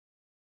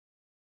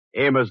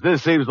Amos,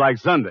 this seems like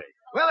Sunday.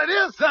 Well, it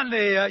is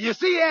Sunday. You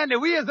see, Andy,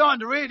 we is on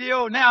the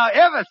radio now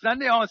every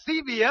Sunday on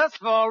CBS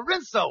for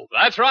Rinso.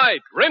 That's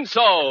right.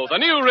 Rinso, the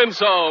new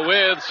Rinso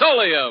with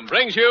Solium,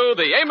 brings you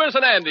the Amos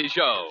and Andy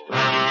Show.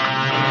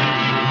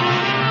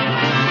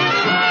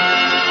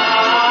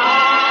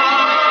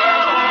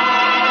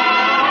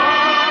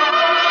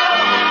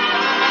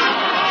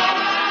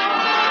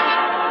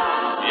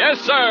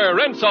 Yes, sir.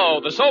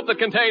 Rinso, the soap that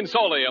contains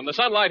Solium, the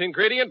sunlight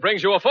ingredient,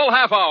 brings you a full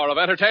half hour of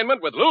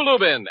entertainment with Lou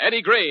Lubin,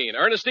 Eddie Green,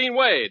 Ernestine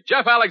Wade,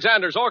 Jeff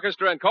Alexander's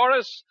orchestra and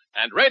chorus,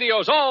 and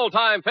radio's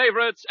all-time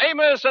favorites,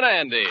 Amos and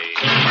Andy.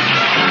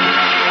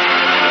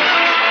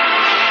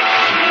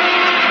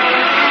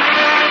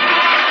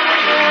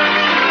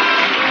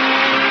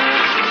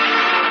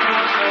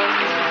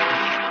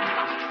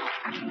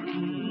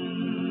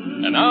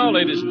 And now,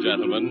 ladies and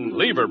gentlemen,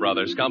 Lever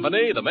Brothers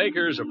Company, the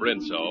makers of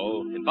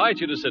Rinso, invite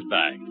you to sit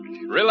back,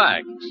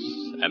 relax,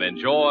 and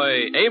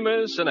enjoy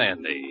Amos and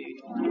Andy.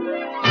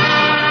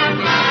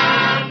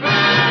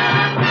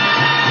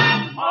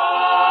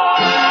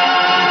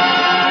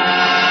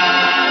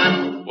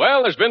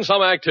 Well, there's been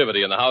some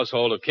activity in the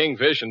household of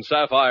Kingfish and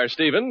Sapphire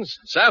Stevens.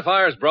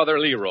 Sapphire's brother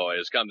Leroy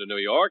has come to New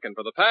York and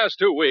for the past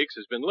 2 weeks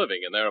has been living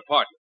in their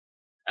apartment.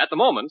 At the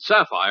moment,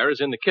 Sapphire is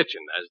in the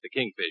kitchen as the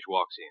Kingfish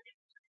walks in.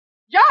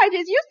 George,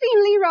 has you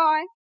seen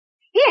Leroy?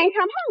 He ain't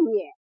come home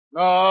yet.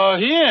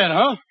 He ain't,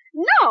 huh?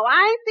 No,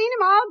 I ain't seen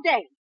him all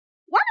day.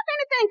 What if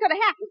anything could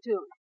have happened to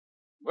him?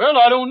 Well,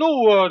 I don't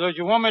know. Does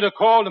you want me to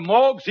call the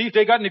morgue, see if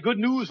they got any good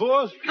news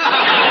for us? You're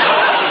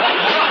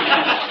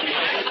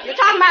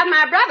talking about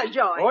my brother,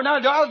 George. Oh, now,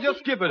 I'll just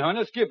skip it,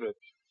 honey, skip it.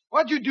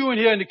 What you doing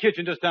here in the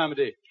kitchen this time of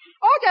day?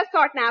 Oh, just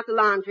sorting out the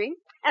laundry.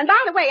 And by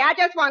the way, I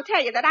just want to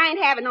tell you that I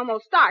ain't having no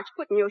more starch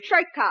put in your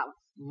shirt collar.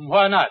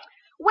 Why not?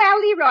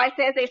 Well, Leroy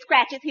says they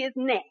scratches his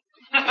neck.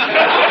 Now,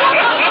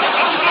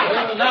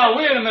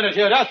 wait a minute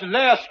here. That's the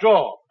last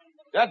straw.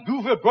 That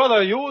goofy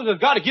brother of yours has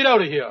got to get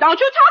out of here. Don't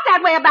you talk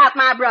that way about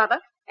my brother.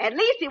 At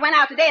least he went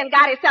out today and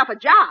got himself a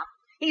job.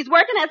 He's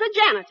working as a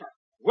janitor.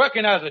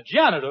 Working as a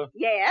janitor?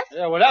 Yes.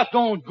 Yeah, well, that's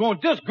going to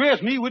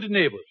disgrace me with the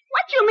neighbors.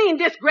 What you mean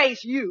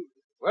disgrace you?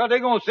 Well, they're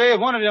going to say if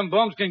one of them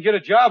bums can get a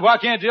job, why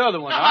can't the other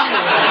one?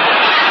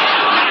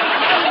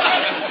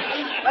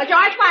 Well,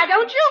 George, why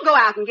don't you go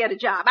out and get a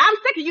job? I'm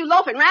sick of you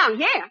loafing around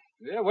here.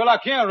 Yeah, well, I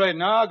can't right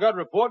now. I got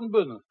reporting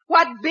business.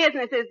 What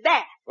business is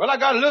that? Well, I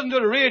got to listen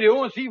to the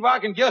radio and see if I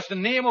can guess the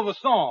name of a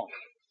song.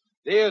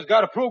 There's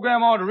got a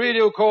program on the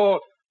radio called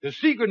the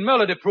Secret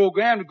Melody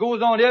Program that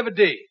goes on every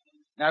day.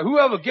 Now,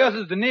 whoever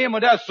guesses the name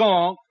of that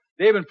song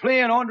they've been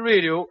playing on the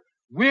radio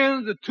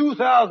wins the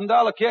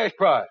 $2,000 cash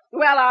prize.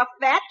 Well, off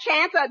that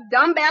chance a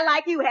dumbbell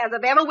like you has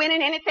of ever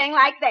winning anything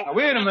like that. Now,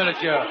 wait a minute,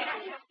 Sheriff.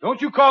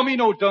 Don't you call me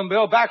no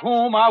dumbbell. Back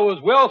home, I was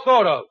well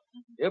thought of.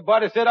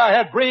 Everybody said I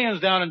had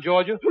brains down in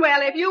Georgia.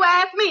 Well, if you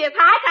ask me, it's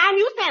high time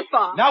you sent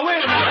for. Now,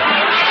 wait a minute.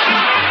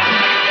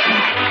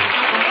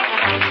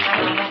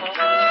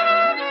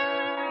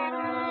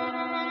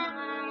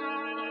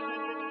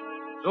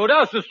 So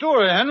that's the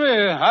story,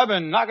 Henry. I've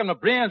been knocking my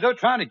brains out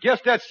trying to guess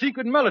that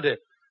secret melody,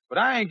 but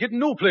I ain't getting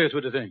no place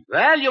with the thing.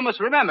 Well, you must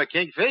remember,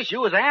 Kingfish,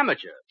 you was an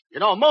amateur. You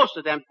know, most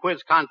of them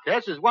quiz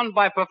contests is won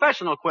by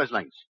professional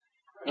quizlings.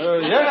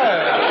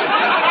 Yeah.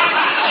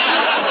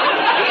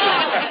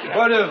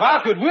 But if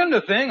I could win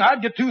the thing,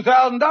 I'd get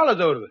 $2,000 out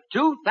of it.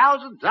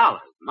 $2,000?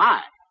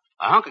 My.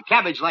 A hunk of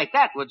cabbage like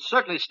that would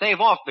certainly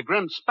stave off the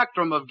grim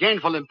spectrum of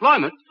gainful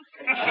employment.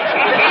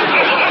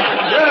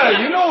 Yeah,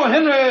 you know,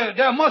 Henry,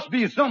 there must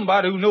be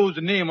somebody who knows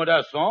the name of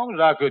that song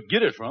that I could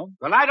get it from.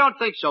 Well, I don't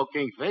think so,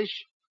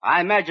 Kingfish. I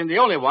imagine the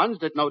only ones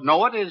that don't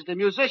know it is the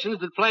musicians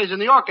that plays in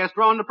the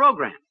orchestra on the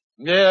program.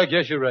 Yeah, I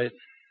guess you're right.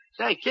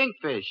 Say,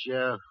 Kingfish,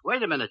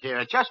 wait a minute here.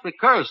 It just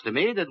recurs to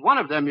me that one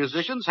of them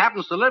musicians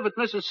happens to live at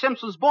Mrs.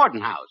 Simpson's boarding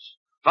house.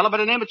 A fellow by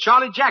the name of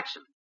Charlie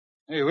Jackson.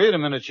 Hey, wait a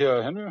minute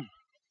here, Henry.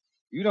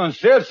 You done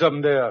said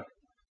something there.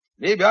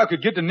 Maybe I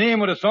could get the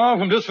name of the song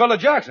from this fella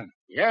Jackson.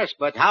 Yes,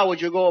 but how would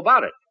you go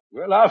about it?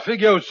 Well, I'll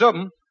figure out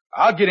something.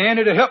 I'll get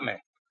Andy to help me.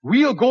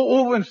 We'll go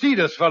over and see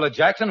this fella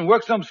Jackson and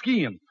work some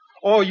scheme.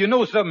 Or you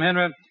know something,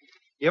 Henry?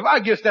 If I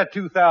get that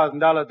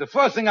 $2,000, the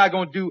first thing I'm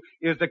going to do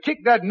is to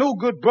kick that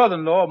no-good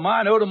brother-in-law of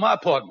mine out of my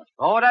apartment.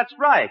 Oh, that's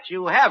right.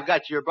 You have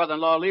got your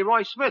brother-in-law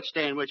Leroy Smith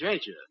staying with you,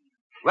 ain't you?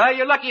 Well,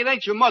 you're lucky it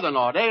ain't your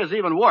mother-in-law. They is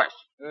even worse.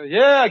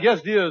 Yeah, I guess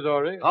it is,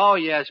 all right. Oh,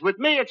 yes. With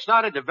me, it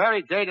started the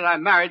very day that I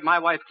married my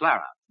wife,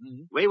 Clara.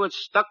 Mm-hmm. We was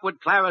stuck with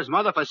Clara's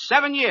mother for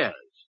 7 years.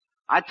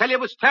 I tell you,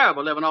 it was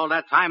terrible living all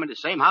that time in the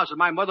same house with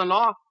my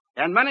mother-in-law,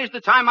 and many's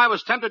the time I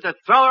was tempted to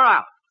throw her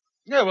out.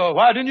 Yeah, well,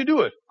 why didn't you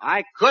do it?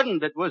 I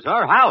couldn't. It was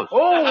her house.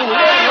 Oh,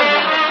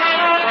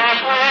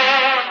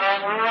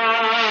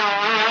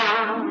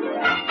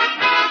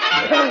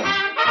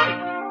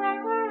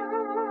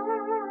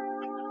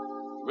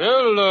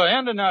 Well,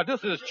 Andy, now,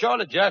 this is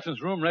Charlie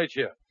Jackson's room right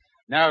here.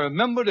 Now,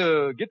 remember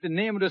to get the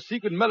name of the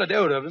secret melody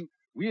out of him.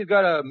 We've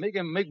got to make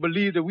him make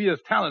believe that we as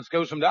talent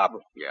scouts from the opera.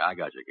 Yeah, I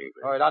got you,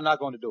 Kingfish. All right, I'll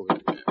knock on the door.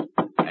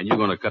 And you're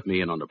going to cut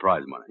me in on the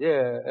prize money.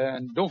 Yeah,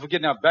 and don't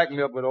forget now, back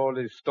me up with all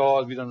these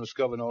stars we done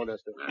discovered and all that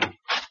stuff.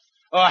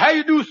 How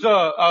you do,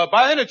 sir?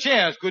 By any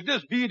chance, could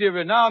this be the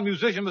renowned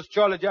musician, Mr.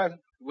 Charlie Jackson?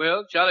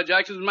 Well, Charlie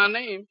Jackson's my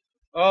name.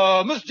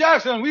 Mr.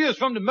 Jackson, we is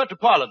from the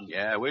Metropolitan.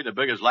 Yeah, we're the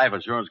biggest life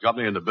insurance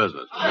company in the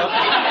business. No,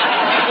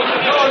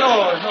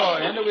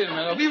 wait a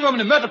minute. We from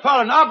the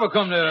Metropolitan Opera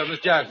Company,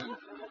 Mr. Jackson.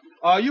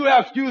 You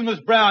have excuse Miss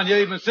Brown,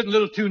 you've been sitting a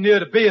little too near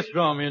the bass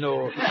drum, you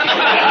know.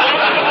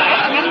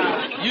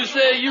 You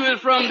say you is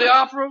from the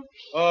opera?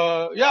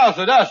 Yeah,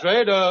 sir, that's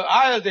right.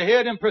 I is the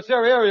head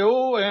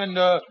impresario, and,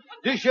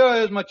 this year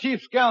is my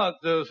chief scout,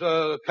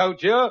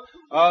 coach here,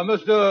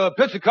 Mr.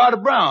 Pizzicato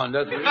Brown.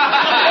 That's right.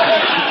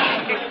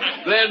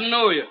 Glad to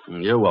know you.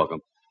 You're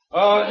welcome.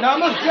 Now,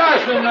 Mr.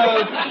 Jackson,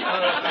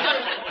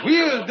 we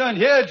has done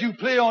heard you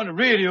play on the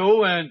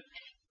radio, and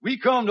we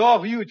come to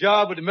offer you a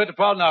job with the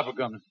Metropolitan Opera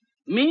Company.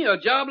 Me, a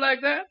job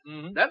like that?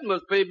 Mm-hmm. That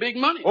must pay big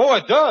money. Oh,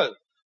 it does.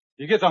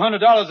 You get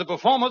 $100 a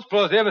performance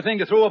plus everything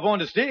to throw up on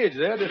the stage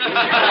there.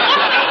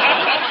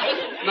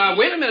 Now,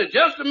 wait a minute,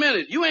 just a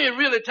minute. You ain't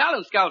really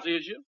talent scouts,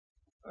 is you?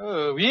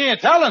 We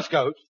ain't talent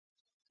scouts.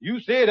 You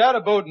say that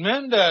about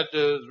men that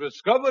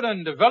discovered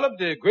and developed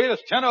the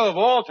greatest tenor of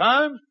all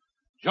time,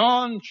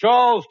 John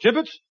Charles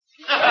Tibbetts?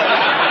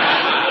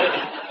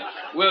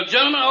 Well,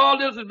 gentlemen, all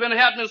this has been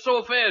happening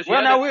so fast.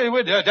 Well, now,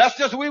 wait, that's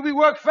just the way we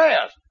work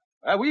fast.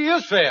 We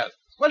is fast.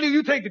 Well, do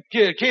you take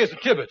the case of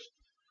Tibbetts?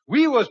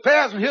 We was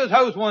passing his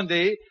house one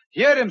day,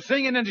 heard him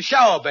singing in the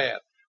shower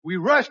bath. We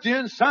rushed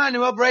in, signed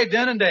him up right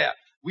then and there.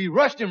 We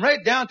rushed him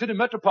right down to the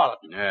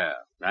Metropolitan. Yeah,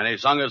 and he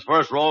sung his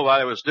first role while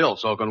he was still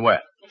soaking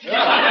wet. Oh,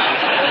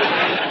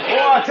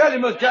 I tell you,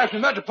 Mr.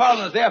 Jackson, the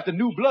Metropolitan is after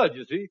new blood,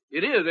 you see.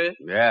 It is, eh?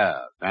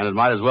 Yeah, and it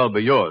might as well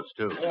be yours,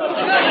 too. Well,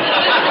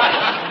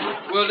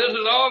 this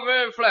is all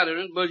very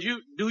flattering, but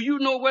do you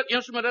know what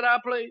instrument that I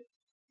play?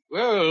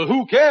 Well,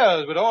 who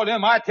cares? With all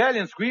them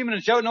Italians screaming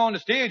and shouting on the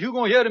stage, who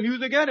gonna hear the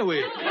music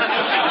anyway?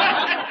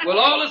 Well,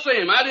 all the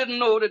same, I didn't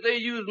know that they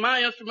used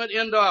my instrument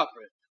in the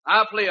opera.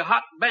 I play a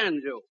hot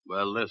banjo.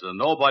 Well, listen,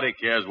 nobody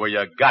cares where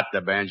you got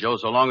the banjo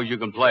so long as you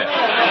can play it.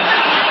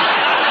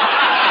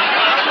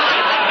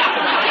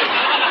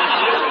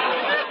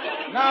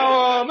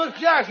 Now, Mr.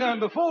 Jackson,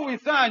 before we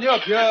sign you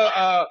up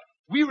here,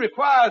 we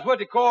requires what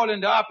they call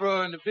in the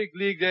opera in the big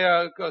league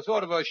there,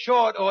 sort of a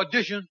short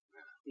audition.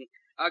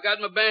 I got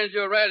my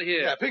banjo right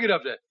here. Yeah, pick it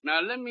up there.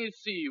 Now, let me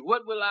see.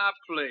 What will I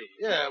play?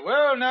 Yeah,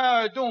 well,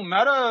 now, it don't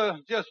matter.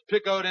 Just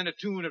pick out any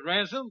tune at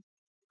random.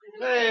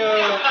 Say,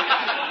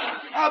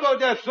 how about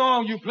that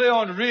song you play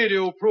on the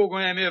radio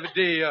program every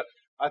day?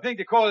 I think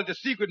they call it The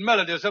Secret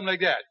Melody or something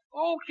like that.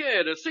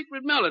 Okay, The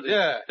Secret Melody.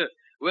 Yeah.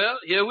 Well,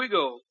 here we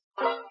go.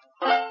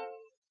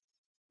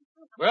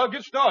 Well,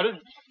 get started.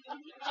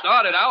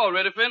 Started? I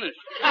already finished.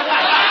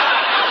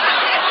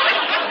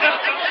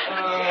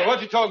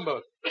 What you talking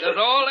about? That's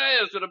all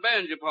there is to the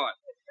banjo part.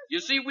 You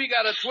see, we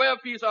got a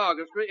 12-piece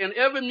orchestra, and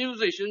every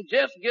musician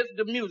just gets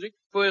the music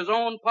for his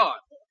own part.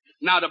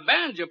 Now, the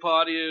banjo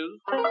part is...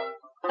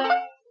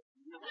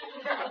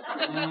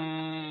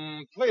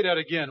 Play that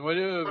again, will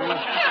you?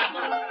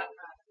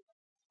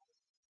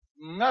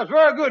 That's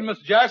very good,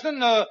 Mr.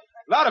 Jackson. A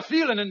lot of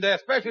feeling in there,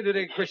 especially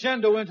the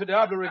crescendo into the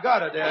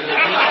oblongata there.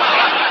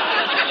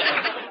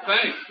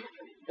 Thanks.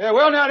 Yeah,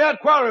 well, now that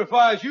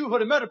qualifies you for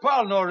the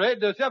Metropolitan, all right,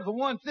 except for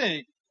one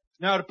thing.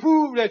 Now, to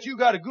prove that you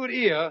got a good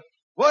ear,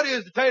 what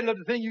is the title of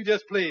the thing you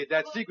just played,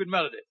 that secret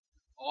melody?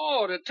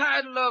 Oh, the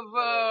title of,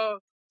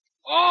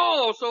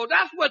 so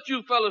that's what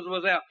you fellas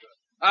was after.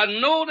 I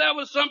know there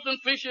was something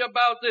fishy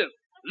about this.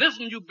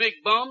 Listen, you big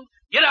bum.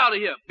 Get out of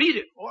here. Beat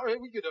it. All right,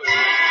 we get over.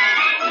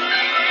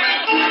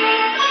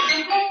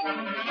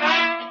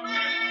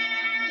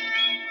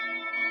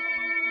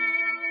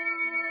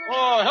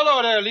 Oh,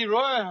 hello there, Leroy.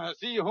 I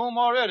see you home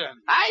already.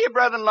 Hiya,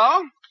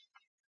 brother-in-law.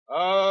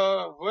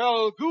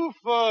 Well, Goof,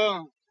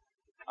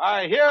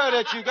 I hear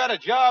that you got a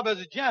job as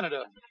a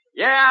janitor.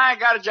 Yeah, I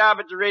got a job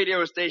at the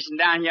radio station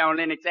down here on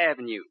Lenox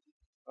Avenue.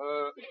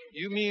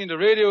 You mean the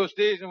radio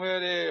station where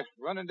they're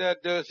running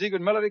that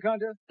secret melody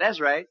contest? That's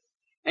right.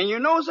 And you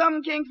know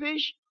something,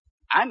 Kingfish?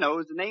 I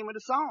knows the name of the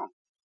song.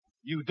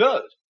 You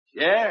does?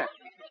 Yeah.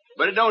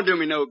 But it don't do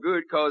me no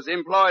good, 'cause the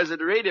employees at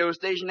the radio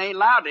station ain't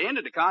allowed to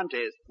enter the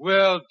contest.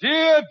 Well,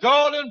 dear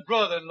darling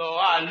brother-in-law,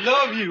 I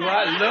love you.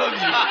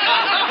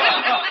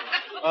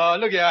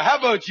 Look here, how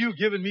about you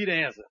giving me the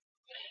answer?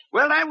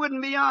 Well, that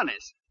wouldn't be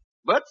honest.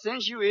 But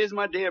since you is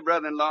my dear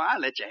brother-in-law, I'll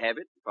let you have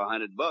it for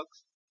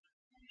 $100.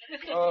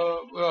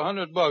 Well,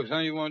 $100, huh?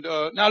 You want,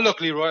 now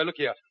look, Leroy, look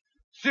here.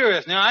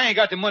 Serious now, I ain't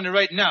got the money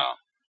right now.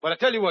 But I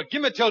tell you what,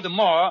 give me till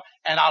tomorrow,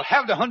 and I'll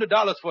have the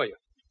 $100 for you.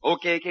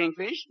 Okay,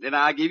 Kingfish, then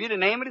I'll give you the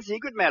name of the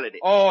secret melody.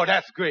 Oh,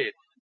 that's great.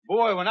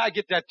 Boy, when I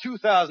get that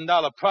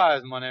 $2,000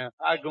 prize money,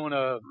 I'm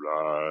gonna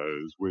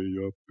rise way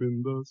up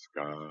in the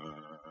sky.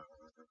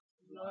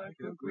 Like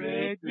a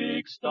great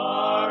big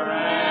star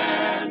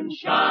and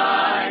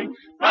shine,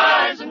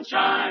 rise and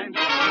shine.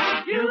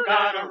 You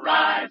gotta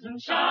rise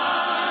and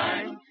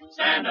shine.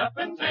 Stand up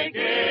and take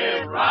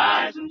it,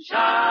 rise and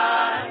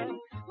shine.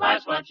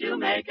 Life's what you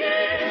make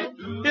it.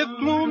 If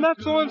gloom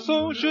that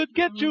so-and-so should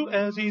get you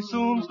as he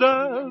soon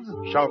does,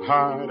 shout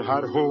hide,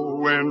 hide,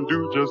 ho, and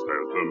do just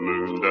as the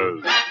moon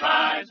does.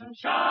 Rise and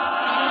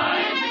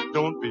shine.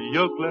 Don't be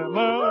a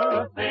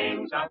glamour.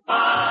 Things are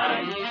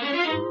fine.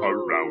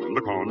 Around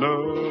the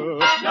corner,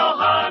 No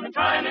harm in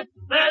trying it.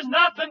 There's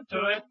nothing to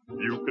it.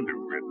 you can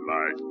do it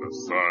like the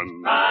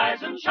sun.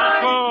 Rise and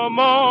shine. Come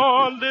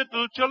on,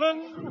 little children.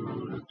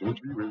 Don't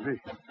be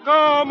weary.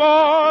 Come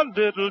on,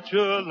 little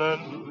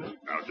children.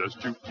 Now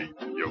just you keep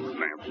your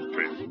lamp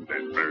trimmed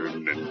and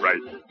burning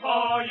bright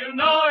For you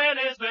know it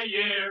is the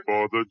year.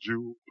 for the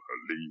Jubilee.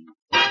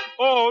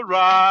 Oh,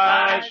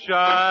 rise,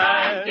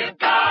 shine. Give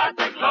God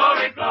the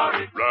glory,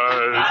 glory.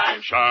 Rise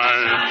and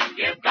shine,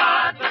 Give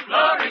God the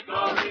glory,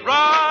 glory.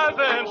 Rise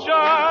and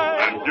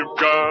shine. and give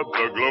God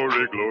the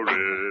glory,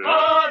 glory.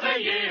 For the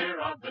year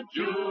of the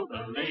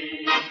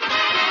Jubilee.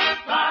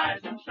 Rise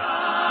and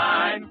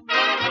shine.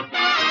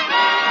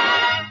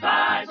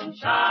 Rise and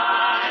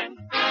shine.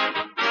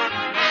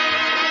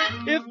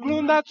 If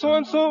gloom that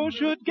so-and-so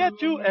should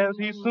get you as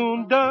he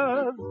soon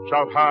does,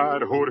 Shout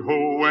hide, hoity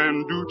ho,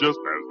 and do just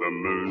as the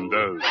moon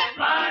does.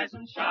 Rise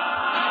and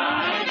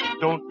shine.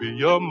 don't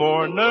be a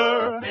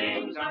mourner.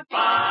 Things are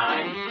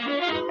fine.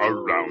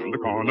 Around the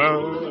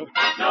corner,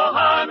 No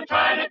harm in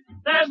trying it.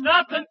 There's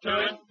nothing to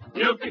it.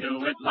 You can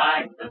do it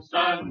like the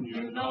sun.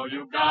 You know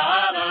you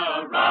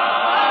gotta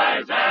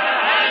rise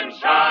and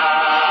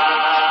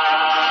shine.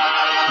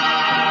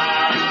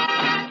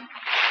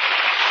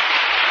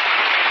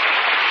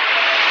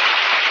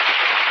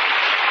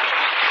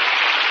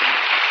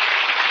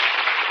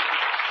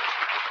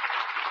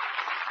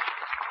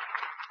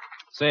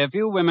 Say, if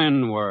you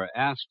women were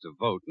asked to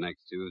vote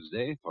next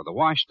Tuesday for the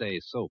wash day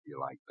soap you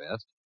like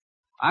best,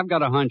 I've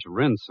got a hunch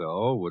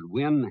Rinso would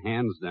win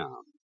hands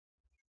down.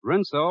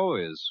 Rinso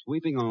is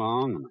sweeping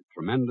along in a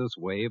tremendous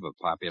wave of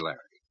popularity.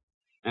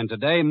 And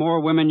today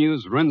more women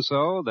use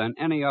Rinso than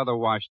any other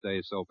wash day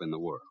soap in the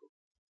world.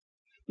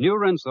 New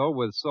Rinso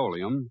with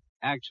Solium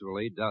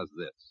actually does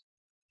this.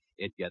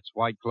 It gets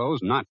white clothes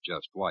not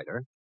just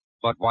whiter,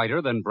 but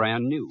whiter than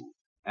brand new.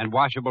 And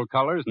washable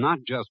colors not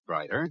just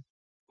brighter,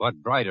 but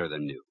brighter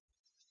than new.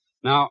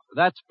 Now,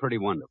 that's pretty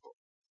wonderful.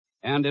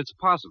 And it's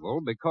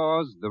possible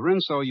because the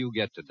Rinso you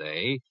get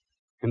today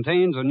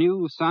contains a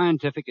new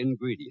scientific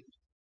ingredient,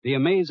 the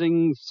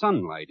amazing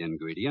sunlight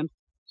ingredient,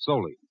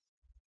 Solium.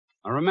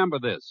 Now remember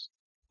this,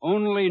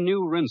 only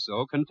new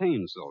Rinso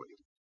contains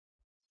Solium.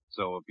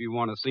 So if you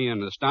want to see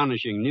an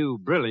astonishing new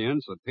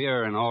brilliance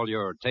appear in all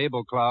your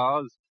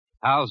tablecloths,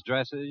 house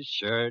dresses,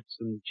 shirts,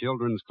 and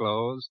children's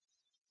clothes,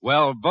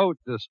 well, vote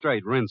the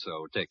straight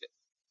Rinso ticket.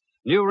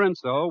 New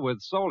Rinso with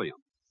Solium.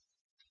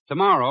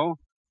 Tomorrow,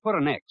 put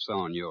an X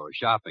on your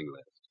shopping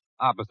list,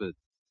 opposite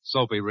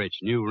soapy rich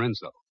New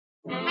Rinso.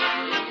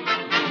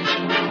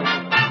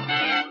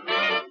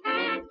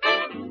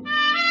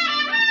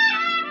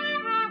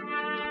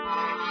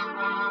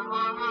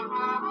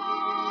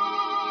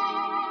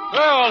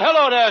 Well,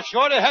 hello there,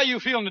 Shorty. How you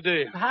feeling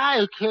today?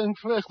 Hi,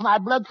 Kingfish. My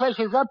blood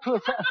pressure's up to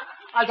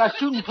I got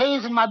shooting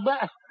pains in my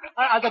butt.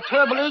 I got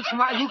terrible aches in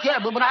my... You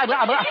can't... But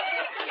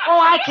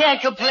I can't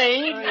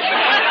complain. Yeah,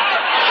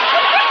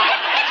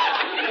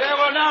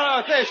 well,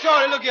 now, say,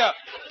 Shorty, look here.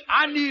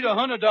 I need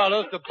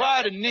 $100 to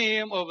buy the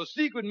name of a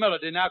secret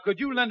melody. Now, could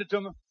you lend it to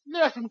me?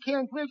 Listen,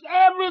 Kingfish,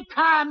 every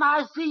time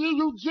I see you,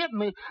 you jip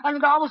me, and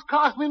it always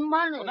costs me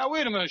money. Well, now,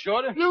 wait a minute,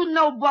 Shorty. You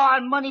know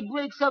borrowing money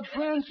breaks up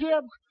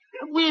friendships.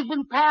 We've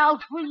been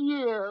pals for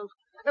years.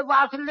 If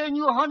I could lend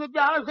you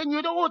 $100, then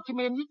you'd owe it to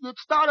me, and you'd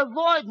start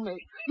avoiding me.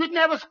 You'd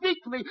never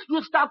speak to me.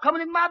 You'd stop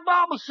coming in my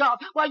barber shop.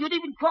 Why, you'd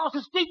even cross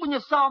the street when you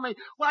saw me.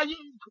 Why, you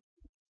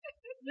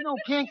know,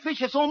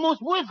 Kingfish, it's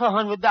almost worth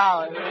 $100.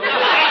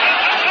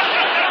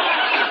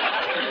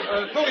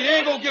 So you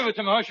ain't gonna give it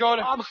to me, huh,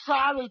 Shorty? I'm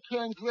sorry,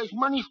 Kingfish.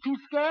 Money's too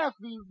scarce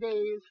these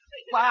days.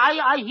 Why,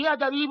 I hear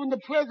that even the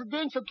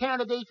presidential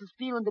candidates is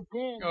feeling the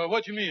pain.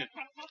 What you mean?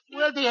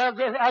 Well, they have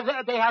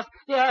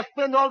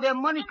spent all their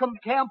money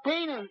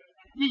campaigning.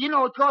 You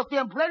know, it costs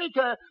them plenty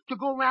to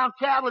go around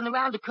traveling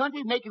around the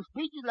country making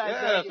speeches like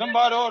that. Yeah,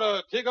 somebody ought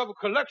to take up a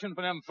collection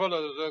for them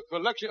fellas.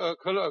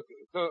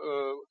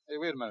 Hey,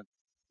 wait a minute.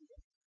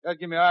 That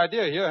give me an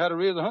idea here how to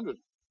raise 100.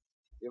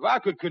 If I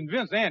could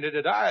convince Andy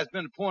that I has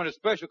been appointed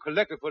special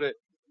collector for the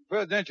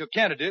presidential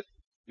candidate,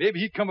 maybe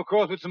he'd come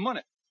across with some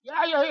money. Yeah,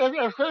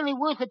 it's certainly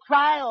worth a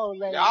try, old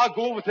lady. Yeah, I'll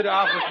go over to the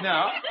office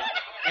now,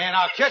 and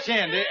I'll catch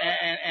Andy,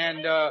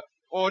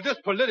 or this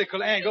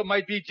political angle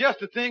might be just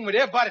the thing with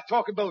everybody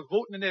talking about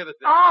voting and everything.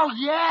 Oh,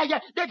 yeah.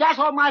 That's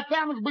all my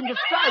family's been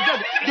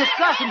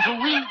discussing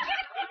for weeks.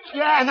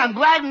 Yeah, and on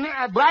bright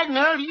and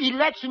early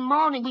election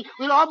morning,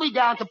 we'll all be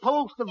down to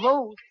polls to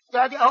vote.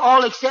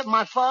 All except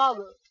my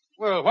father.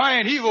 Well, why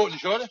ain't he voting,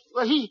 Shorty?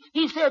 Well, he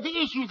said the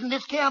issues in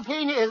this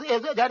campaign is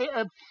that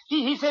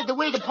he said the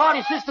way the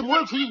party system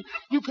works, he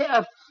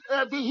said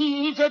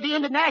the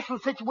international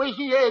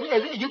situation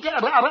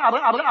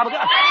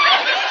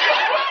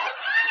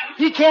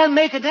he can't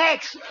make an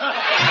X.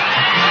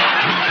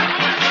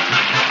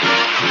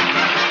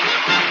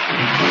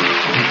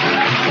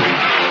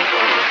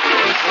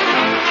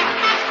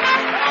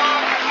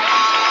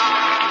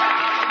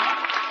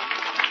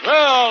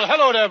 Well,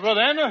 hello there,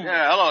 Brother Andrew.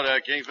 Yeah, hello there,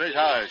 Kingfish.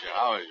 How is you?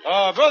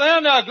 Brother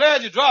Andrew,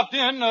 glad you dropped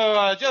in.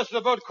 I just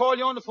about to call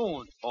you on the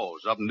phone. Oh,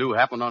 something new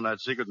happened on that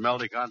secret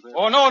melody contest?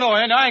 Oh, no,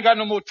 Andy. I ain't got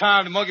no more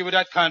time to monkey with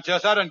that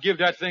contest. I done give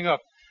that thing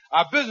up.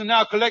 Our business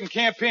now collecting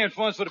campaign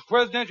funds for the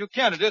presidential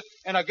candidate,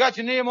 and I got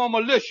your name on my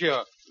list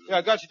here. Yeah,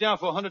 I got you down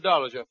for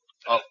 $100 here.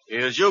 Oh,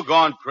 is you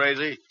gone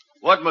crazy?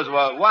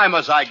 Why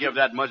must I give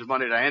that much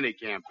money to any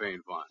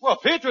campaign fund? Well,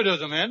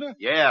 patriotism, Andy.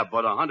 Yeah,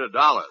 but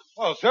 $100.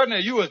 Well,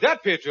 certainly you was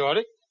that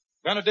patriotic.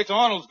 Benedict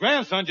Arnold's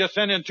grandson just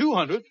sent in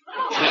 200.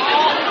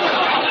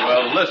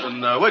 Well,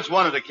 listen, which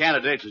one of the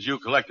candidates is you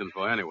collecting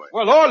for anyway?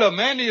 Well, all of them,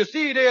 Andy. You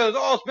see, they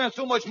all spent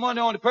so much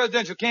money on the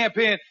presidential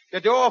campaign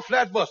that they're all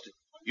flat busted.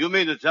 You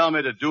mean to tell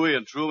me that Dewey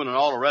and Truman and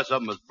all the rest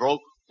of them is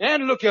broke?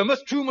 And look here,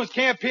 Mr. Truman's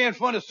campaign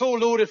fund is so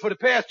loaded for the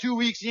past 2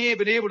 weeks he ain't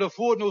been able to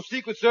afford no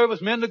Secret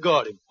Service men to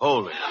guard him.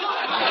 Holy.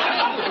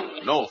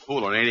 No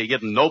fooling, ain't he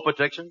getting no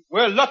protection?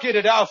 Well, lucky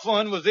that our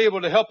fund was able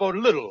to help out a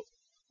little.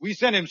 We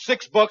sent him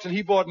 $6 and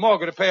he bought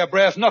Margaret a pair of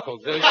brass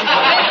knuckles. The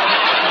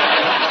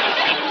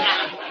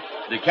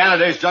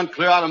candidate's done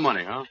clear out of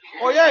money, huh?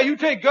 Oh, yeah, you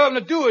take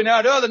Governor Dewey.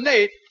 Now, the other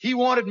night, he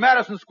wanted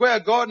Madison Square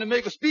Garden to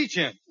make a speech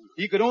in.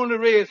 He could only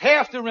raise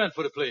half the rent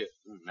for the place.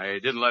 They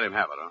didn't let him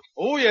have it, huh?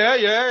 Oh,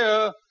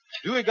 yeah.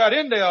 Dewey got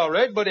in there all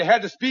right, but he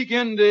had to speak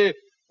in the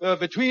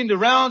between the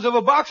rounds of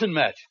a boxing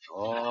match.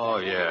 Oh,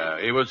 yeah.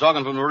 He was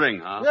talking from the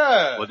ring, huh?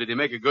 Yeah. Well, did he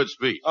make a good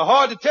speech?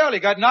 Hard to tell. He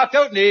got knocked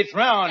out in the 8th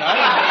round.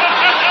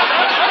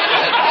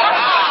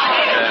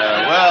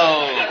 Well,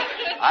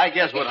 I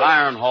guess with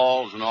iron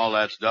halls and all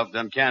that stuff,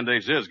 them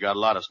candidates got a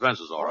lot of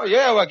expenses, all right. Oh,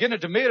 yeah, well, getting a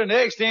tomato and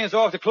egg stands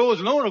off the clothes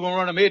alone are going to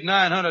run them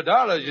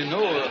 $800-900, you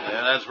know.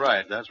 Yeah,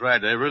 that's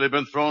right. They've really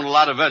been throwing a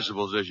lot of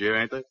vegetables this year,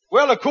 ain't they?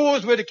 Well, of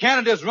course, with the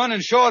candidates running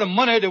short of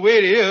money the way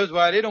it is,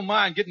 why, they don't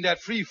mind getting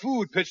that free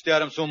food pitched at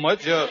them so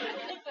much.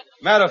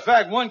 Matter of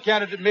fact, one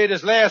candidate made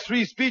his last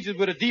 3 speeches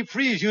with a deep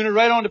freeze unit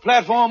right on the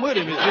platform with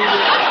him, you see.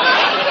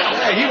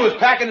 Yeah, he was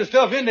packing the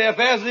stuff in there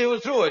fast as he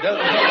was through it. Well,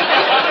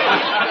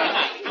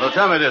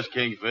 tell me this,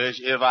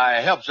 Kingfish. If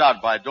I helps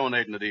out by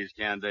donating to these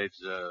candidates,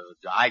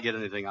 do I get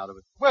anything out of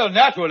it? Well,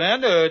 natural,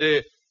 and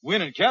the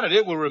winning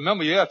candidate will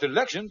remember you after the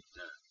election.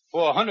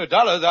 For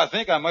 $100, I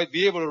think I might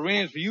be able to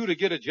arrange for you to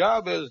get a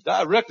job as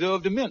director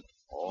of the mint.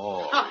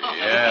 Oh,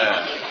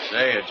 yeah.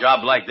 Say, a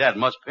job like that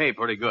must pay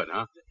pretty good,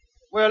 huh?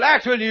 Well,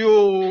 actually,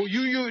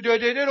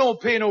 they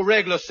don't pay no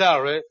regular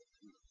salary.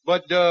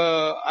 But,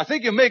 I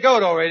think you make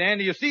out all right,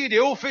 Andy. You see,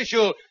 the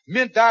official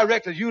mint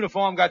director's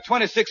uniform got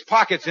 26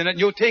 pockets in it, and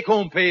your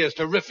take-home pay is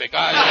terrific.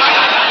 Yeah,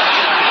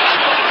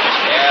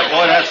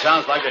 boy, that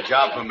sounds like a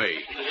job for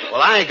me.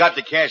 Well, I ain't got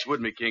the cash with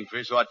me,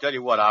 Kingfish, so I tell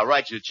you what, I'll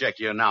write you a check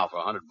here now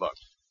for $100.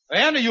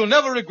 Andy, you'll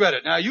never regret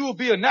it. Now, you will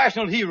be a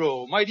national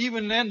hero. Might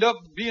even end up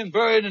being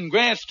buried in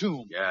Grant's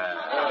tomb.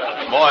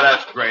 Yeah. Boy,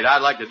 that's great.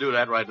 I'd like to do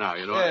that right now,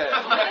 you know.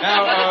 Yeah.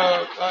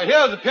 Now,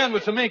 here's a pen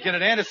with some ink in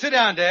it, Andy. Sit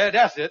down there.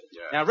 That's it.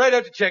 Yeah. Now, write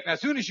out the check. Now,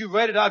 as soon as you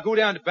write it, I'll go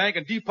down to the bank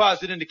and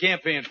deposit it in the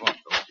campaign fund.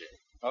 Okay.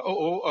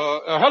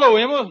 Hello,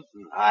 Amos.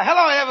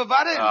 Hello,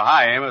 everybody.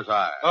 Hi, Amos.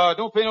 Hi.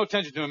 Don't pay no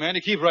attention to him,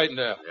 Andy. Keep writing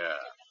there.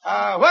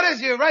 Yeah. What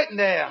is you writing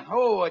there?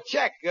 Oh, a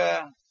check.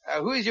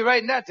 Who is you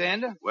writing that to,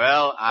 Andy?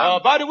 Well,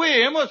 by the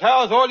way, Amos,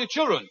 how's all your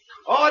children?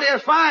 Oh, they're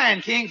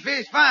fine,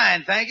 Kingfish.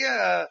 Fine, thank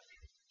you.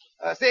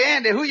 Say,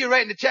 Andy, who you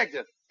writing the check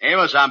to?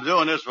 Amos, I'm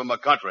doing this for my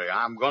country.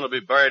 I'm going to be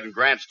buried in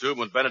Grant's tomb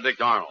with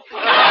Benedict Arnold.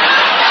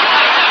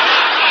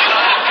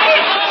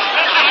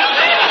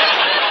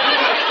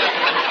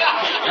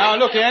 Now,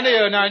 look, Andy,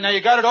 now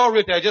you got it all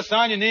written there. Just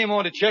sign your name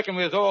on the check and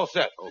we're all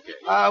set. Okay.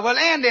 Well,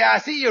 Andy, I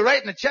see you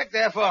writing a check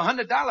there for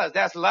 $100.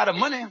 That's a lot of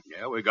money.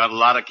 Yeah, we got a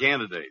lot of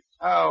candidates.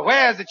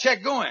 Where's the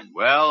check going?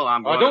 Well,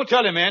 I'm going don't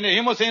tell him, Andy.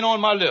 Amos ain't on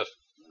my list.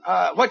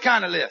 What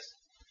kind of list?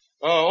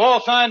 All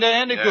signed there,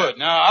 Andy. Yeah. Good.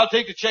 Now, I'll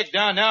take the check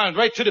down now and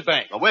right to the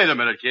bank. Oh, wait a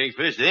minute,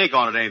 Kingfish. The ink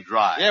on it ain't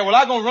dry. Yeah, well,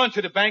 I'm going to run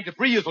to the bank. The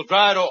breeze will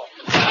dry it off.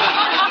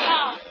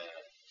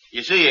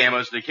 You see,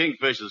 Amos, the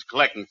Kingfish is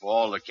collecting for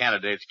all the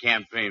candidates'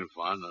 campaign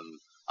fund, and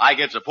I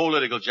gets a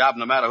political job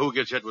no matter who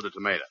gets hit with a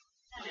tomato.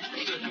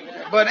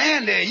 But,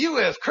 Andy, you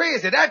is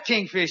crazy. That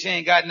Kingfish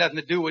ain't got nothing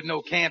to do with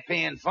no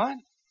campaign fund.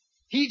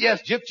 He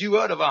just gypped you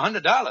out of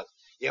 $100.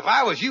 If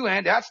I was you,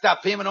 Andy, I'd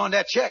stop payment on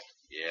that check.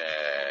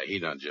 Yeah, he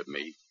done gypped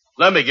me.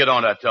 Let me get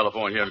on that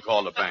telephone here and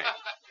call the bank.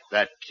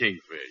 That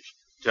Kingfish.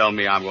 Tell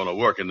me I'm going to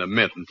work in the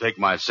mint and take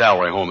my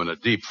salary home in a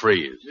deep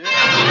freeze. Yeah.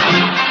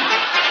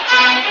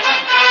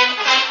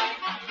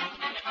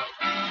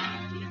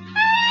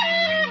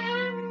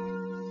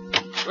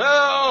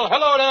 Well,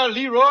 hello there,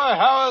 Leroy.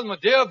 How is my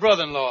dear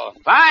brother-in-law?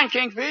 Fine,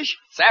 Kingfish.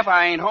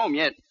 Sapphire ain't home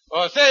yet.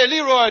 Say,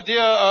 Leroy,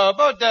 dear,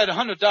 about that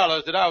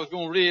 $100 that I was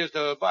going to raise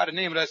to buy the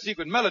name of that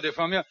secret melody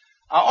from you,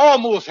 I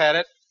almost had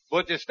it,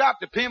 but they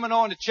stopped the payment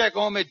on the check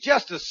on me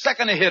just a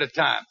second ahead of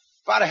time.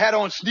 If I'd have had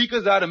on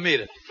sneakers, I'd have made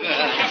it.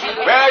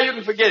 Well, you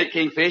can forget it,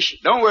 Kingfish.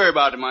 Don't worry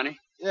about the money.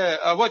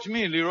 Yeah, what you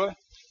mean, Leroy?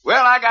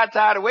 Well, I got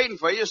tired of waiting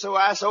for you, so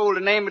I sold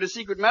the name of the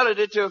secret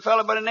melody to a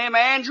fellow by the name of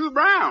Andrew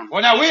Brown.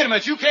 Well, now, wait a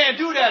minute. You can't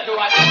do that, though.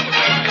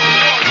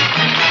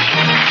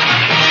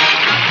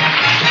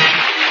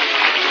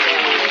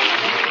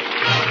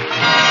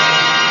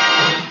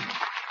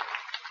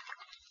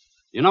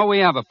 You know, we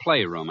have a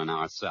playroom in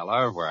our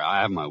cellar where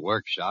I have my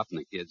workshop and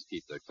the kids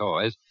keep their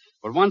toys,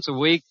 but once a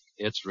week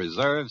it's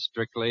reserved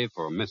strictly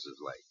for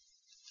Mrs. Lake.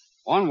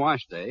 On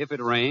wash day, if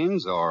it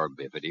rains or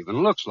if it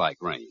even looks like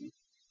rain,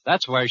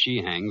 that's where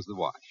she hangs the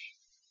wash.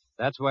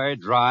 That's where it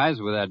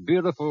dries with that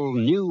beautiful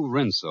new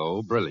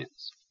Rinso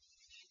brilliance.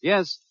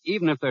 Yes,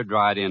 even if they're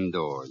dried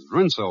indoors,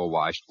 Rinso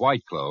washed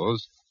white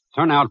clothes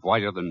turn out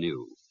whiter than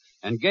new,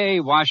 and gay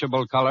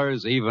washable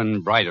colors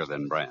even brighter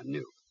than brand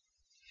new.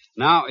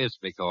 Now, it's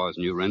because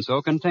new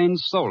Rinso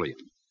contains Solium,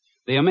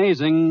 the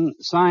amazing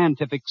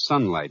scientific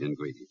sunlight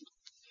ingredient.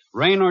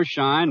 Rain or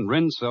shine,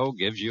 Rinso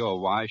gives you a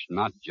wash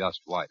not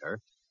just whiter,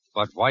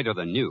 but whiter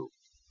than new.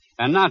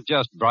 And not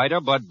just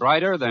brighter, but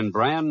brighter than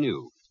brand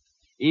new.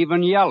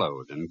 Even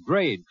yellowed and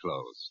grayed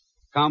clothes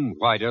come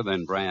whiter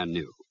than brand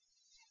new.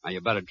 Now, you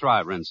better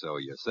try Rinso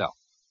yourself.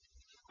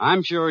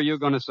 I'm sure you're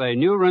going to say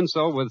new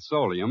Rinso with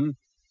Solium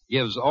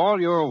gives all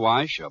your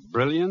wash a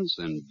brilliance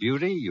and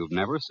beauty you've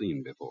never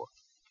seen before.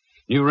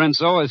 New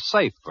Rinso is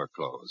safe for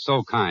clothes,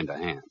 so kind to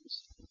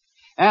hands.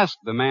 Ask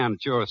the man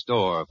at your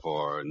store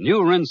for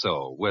new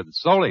Rinso with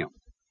Solium.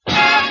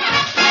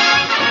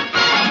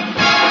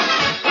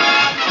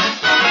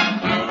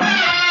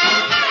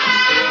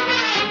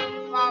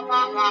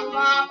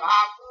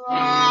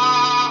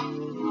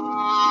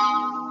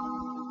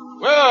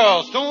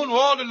 Well,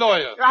 Stonewall the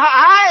lawyer.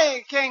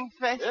 Hi,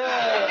 Kingfish.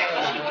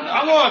 Yeah.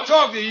 I want to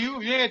talk to you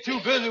if you ain't too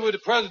busy with the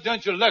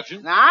presidential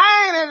election. Now,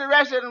 I ain't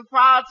interested in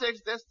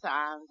politics this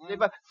time. See,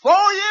 but 4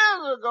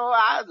 years ago,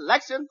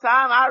 election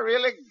time, I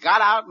really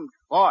got out and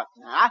fought.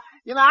 I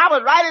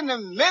was right in the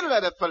middle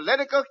of the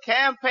political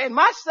campaign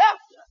myself.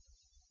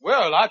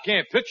 Well, I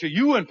can't picture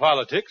you in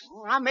politics.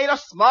 I made a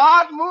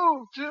smart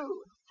move,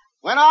 too.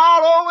 Went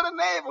all over the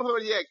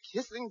neighborhood here,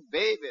 kissing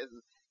babies,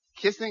 and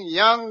kissing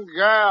young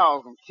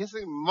girls, and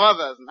kissing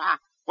mothers. And I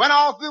went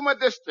all through my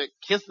district,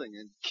 kissing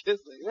and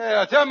kissing.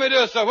 Yeah, tell me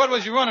this, what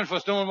was you running for,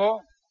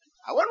 Stonewall?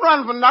 I wasn't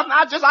running for nothing.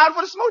 I was just out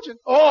for the smooching.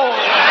 Oh.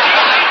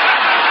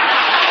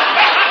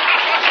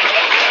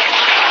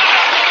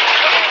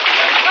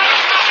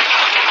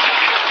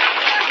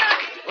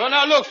 Well,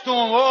 now look,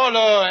 Stonewall,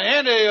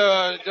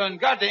 Andy done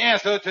got the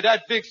answer to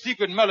that big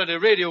secret melody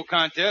radio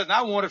contest, and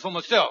I want it for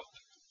myself.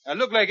 It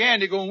look like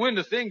Andy gonna win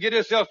this thing, get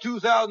himself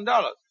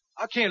 $2,000.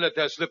 I can't let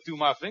that slip through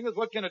my fingers.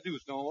 What can I do,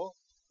 Stonewall?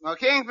 Now,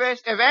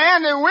 Kingfish, if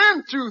Andy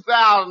wins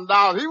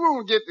 $2,000, he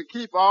won't get to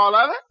keep all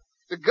of it.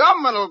 The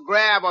government will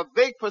grab a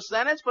big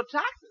percentage for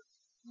taxes.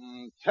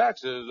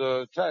 Taxes.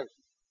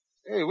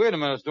 Hey, wait a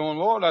minute,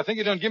 Stonewall. I think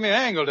you done give me an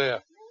angle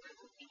there.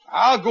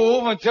 I'll go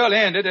over and tell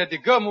Andy that the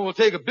government will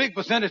take a big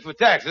percentage for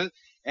taxes,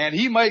 and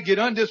he might get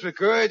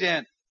undiscouraged,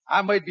 and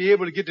I might be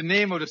able to get the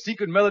name of the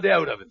secret melody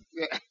out of him.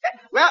 Yeah.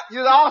 Well,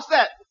 you're all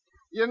set.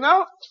 You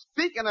know,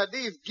 speaking of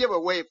these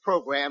giveaway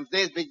programs,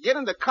 they're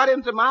beginning to cut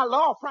into my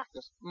law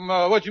practice.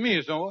 What you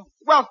mean, Stonewall?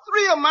 Well,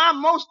 3 of my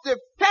most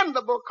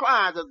dependable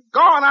clients have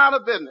gone out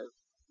of business.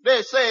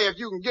 They say if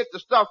you can get the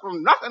stuff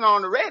from nothing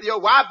on the radio,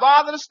 why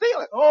bother to steal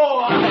it?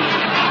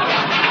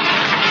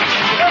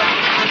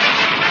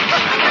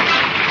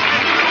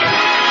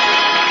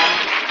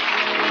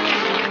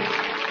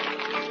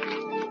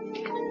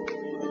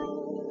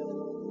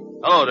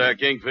 Hello there,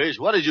 Kingfish.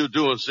 What are you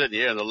doing sitting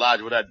here in the lodge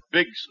with that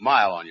big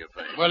smile on your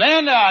face? Well,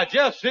 Andy, I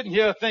just sitting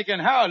here thinking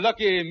how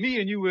lucky me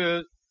and you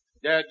is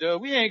that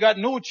we ain't got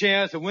no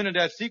chance of winning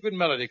that secret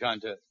melody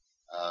contest.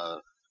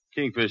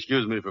 Kingfish,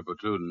 excuse me for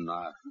protruding.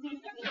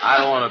 I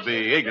don't want to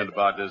be ignorant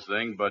about this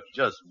thing, but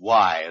just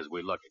why is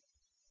we lucky?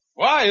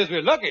 Why is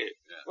we lucky?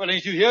 Yeah. Well,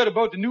 ain't you heard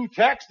about the new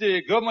tax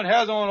the government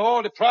has on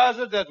all the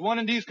prizes that's won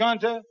in these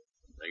contests?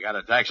 They got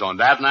a tax on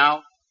that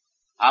now?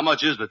 How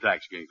much is the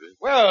tax, Kingfish?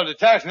 Well, the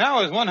tax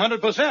now is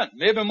 100%,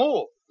 maybe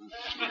more.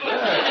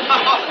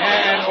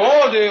 Yeah. And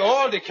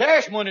all the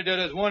cash money that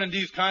is won in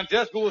these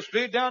contests goes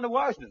straight down to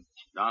Washington.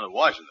 Down to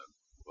Washington?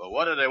 Well,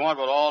 what do they want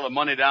with all the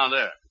money down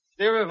there?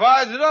 They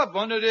revised it up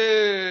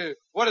under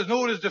what is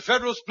known as the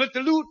federal split the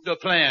loot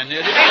plan.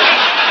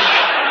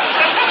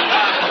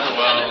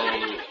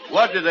 Well,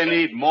 what do they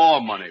need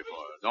more money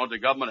for? Don't the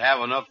government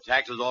have enough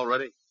taxes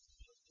already?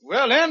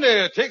 Well, Andy,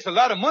 it takes a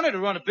lot of money to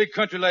run a big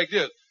country like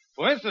this.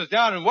 For instance,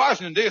 down in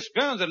Washington, they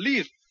spend at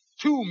least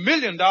 $2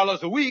 million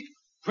a week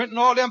printing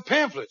all them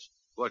pamphlets.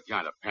 What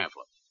kind of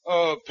pamphlets?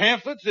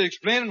 Pamphlets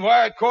explaining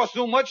why it costs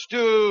so much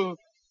to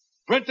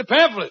print the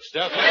pamphlets.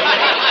 That's what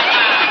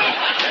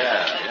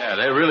Yeah,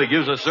 they really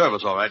gives us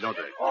service, all right, don't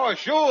they? Oh,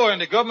 sure, and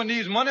the government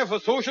needs money for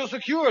Social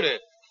Security.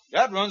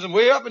 That runs them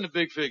way up in the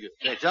big figure.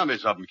 Hey, tell me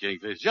something,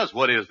 Kingfish. Just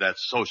what is that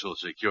Social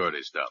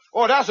Security stuff?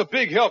 Oh, that's a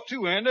big help,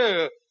 too,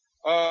 Andy.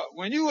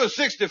 When you were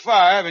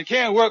 65 and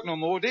can't work no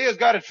more, they has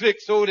got it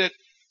fixed so that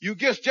you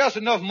get just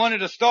enough money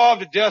to starve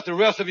to death the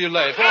rest of your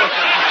life.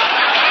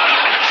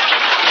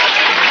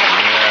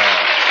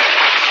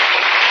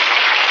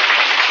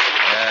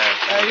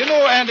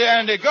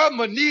 And the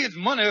government needs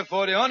money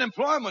for the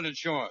unemployment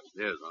insurance.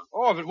 Yes, huh?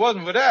 Oh, if it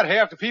wasn't for that,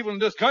 half the people in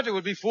this country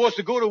would be forced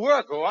to go to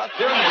work. Oh, I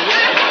tell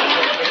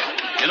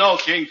you. You know,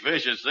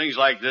 Kingfish, it's things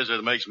like this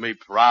that makes me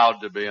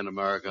proud to be an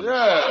American.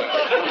 Yeah.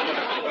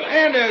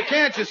 And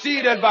can't you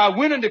see that by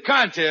winning the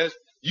contest,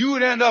 you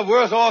would end up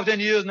worse off than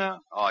you is now?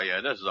 Oh,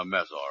 yeah, this is a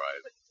mess, all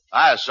right.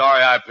 I'm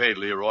sorry I paid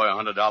Leroy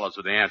 $100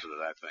 for the answer to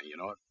that thing, you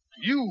know it?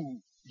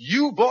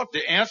 You bought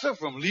the answer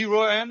from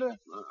Leroy Ander?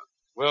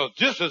 Well,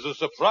 this is a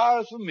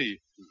surprise for me.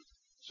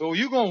 So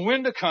you gonna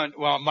win the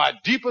well, my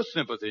deepest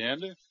sympathy,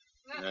 Ander.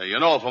 Yeah, you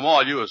know, from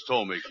all you has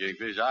told me,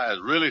 Kingfish, I is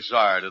really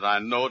sorry that I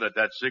know that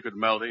secret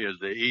melody is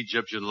the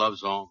Egyptian love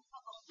song.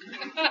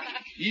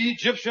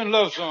 Egyptian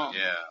love song?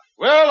 Yeah.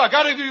 Well, I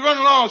gotta be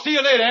running along. See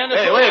you later, Ander.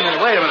 Hey, wait a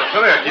minute.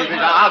 Come here, Kingfish.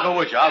 I'll go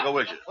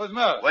with you. What's the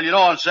matter? Well, you know,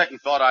 on second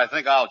thought, I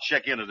think I'll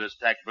check into this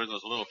tax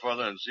business a little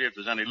further and see if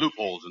there's any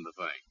loopholes in the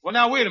thing. Well,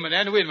 now, wait a minute,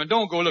 Ander.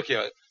 Don't go look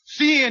here.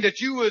 Seeing that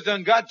you was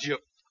done got gypped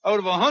out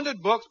of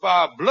 $100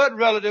 by a blood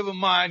relative of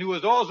mine who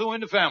was also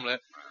in the family,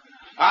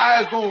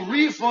 I is going to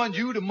refund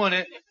you the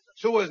money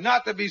so as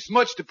not to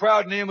besmirch the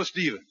proud name of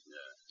Stephen.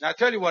 Yeah. Now, I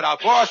tell you what, I'll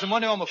borrow some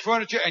money on my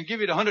furniture and give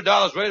you the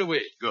 $100 right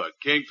away. Good.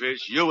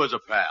 Kingfish, you was a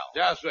pal.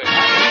 That's right.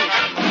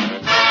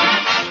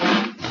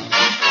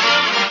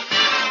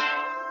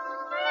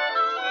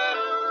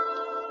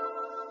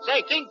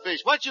 Say, Kingfish,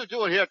 what you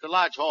doing here at the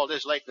Lodge Hall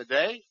this late in the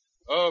day?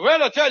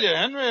 Well, I tell you,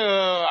 Henry,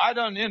 I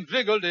done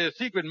inveigled the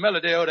secret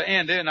melody out of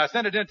Andy, and I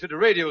sent it into the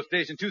radio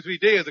station 2-3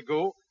 days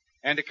ago,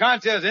 and the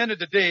contest ended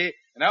today,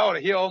 and I ought to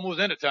hear almost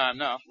any time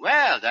now.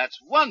 Well, that's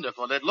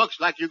wonderful. It looks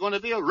like you're going to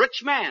be a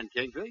rich man,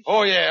 Kingfish.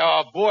 Oh,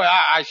 yeah. Boy,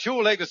 I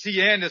sure like to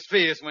see Andy's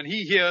face when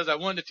he hears I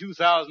won the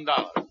 $2,000.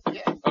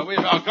 Yeah. Wait a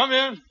minute, I'll come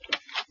in.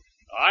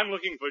 I'm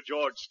looking for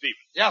George Stevens.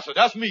 Yeah, sir,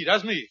 that's me.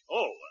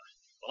 Oh,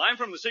 well, I'm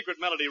from the Secret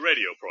Melody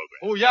radio program.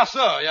 Oh, yes,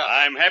 sir, yeah.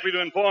 I'm happy to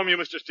inform you,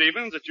 Mr.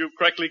 Stevens, that you've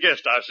correctly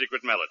guessed our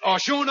secret melody. Oh,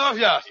 sure enough,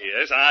 yes.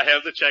 Yes, I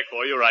have the check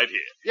for you right here.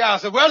 Yeah,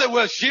 sir, well, it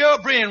was sheer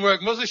brainwork,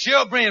 Mr.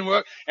 Sheer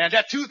brainwork, and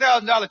that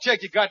 $2,000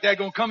 check you got there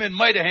gonna come in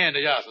mighty handy,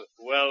 yes, sir.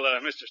 Well,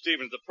 Mr.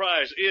 Stevens, the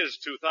prize is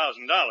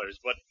 $2,000,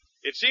 but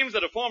it seems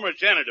that a former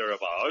janitor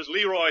of ours,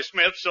 Leroy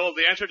Smith, sold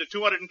the answer to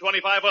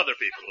 225 other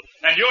people,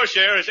 and your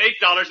share is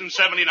 $8.79.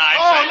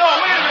 Oh,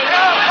 no, wait a minute.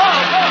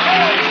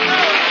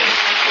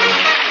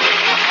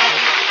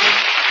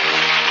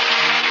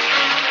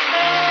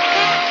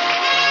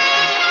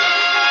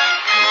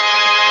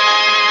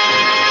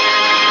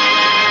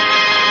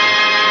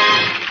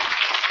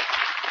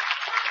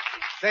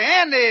 Say,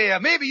 Andy,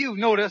 maybe you've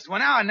noticed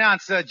when our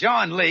announcer,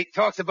 John Lake,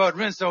 talks about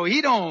Rinso,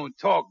 he don't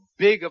talk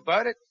big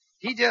about it.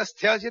 He just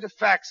tells you the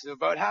facts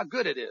about how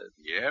good it is.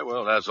 Yeah,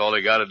 well, that's all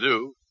they got to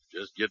do.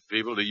 Just get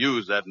people to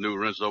use that new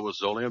Rinso with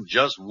Solium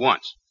just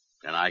once.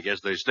 And I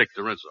guess they stick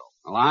to Rinso.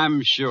 Well,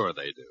 I'm sure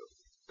they do.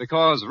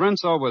 Because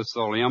Rinso with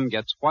Solium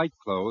gets white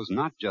clothes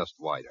not just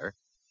whiter,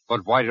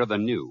 but whiter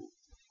than new.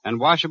 And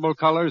washable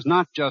colors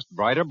not just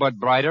brighter, but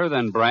brighter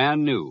than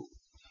brand new.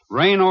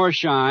 Rain or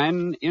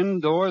shine,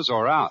 indoors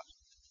or out.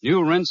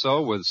 New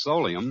Rinso with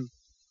Solium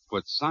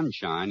puts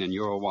sunshine in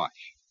your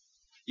wash.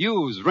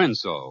 Use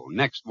Rinso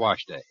next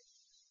wash day.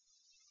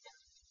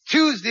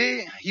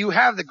 Tuesday, you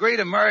have the great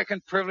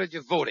American privilege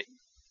of voting.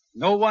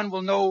 No one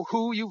will know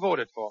who you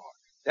voted for.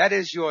 That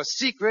is your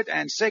secret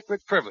and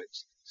sacred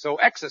privilege. So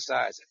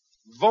exercise it.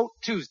 Vote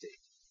Tuesday.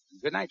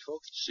 Good night,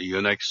 folks. See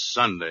you next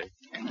Sunday.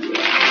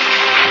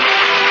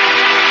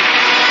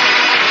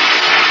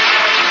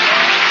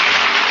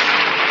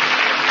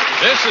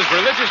 This is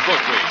Religious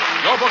Book Week.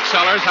 Your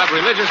booksellers have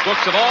religious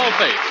books of all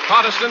faiths,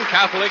 Protestant,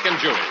 Catholic, and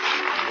Jewish.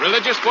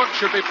 Religious books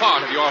should be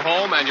part of your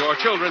home and your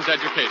children's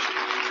education.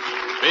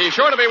 Be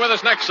sure to be with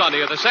us next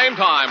Sunday at the same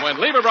time when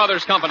Lever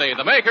Brothers Company,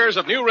 the makers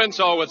of New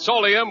Rinso with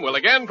Solium, will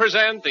again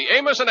present the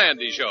Amos and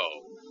Andy Show.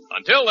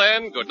 Until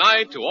then, good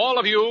night to all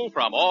of you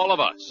from all of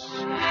us.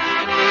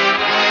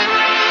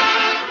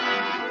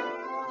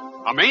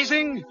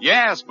 Amazing?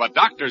 Yes, but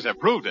doctors have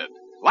proved it.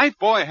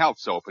 Lifebuoy Health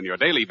Soap in your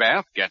daily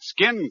bath gets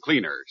skin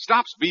cleaner,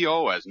 stops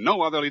BO as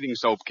no other leading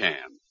soap can.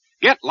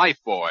 Get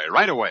Lifebuoy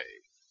right away.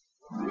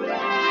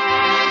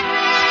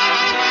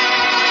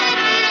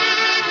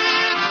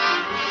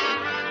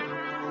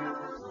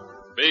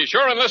 Be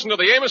sure and listen to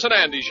the Amos and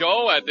Andy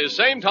Show at this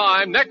same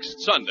time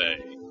next Sunday.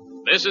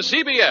 This is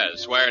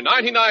CBS, where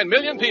 99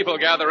 million people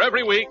gather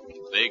every week,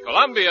 the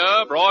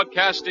Columbia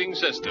Broadcasting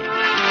System.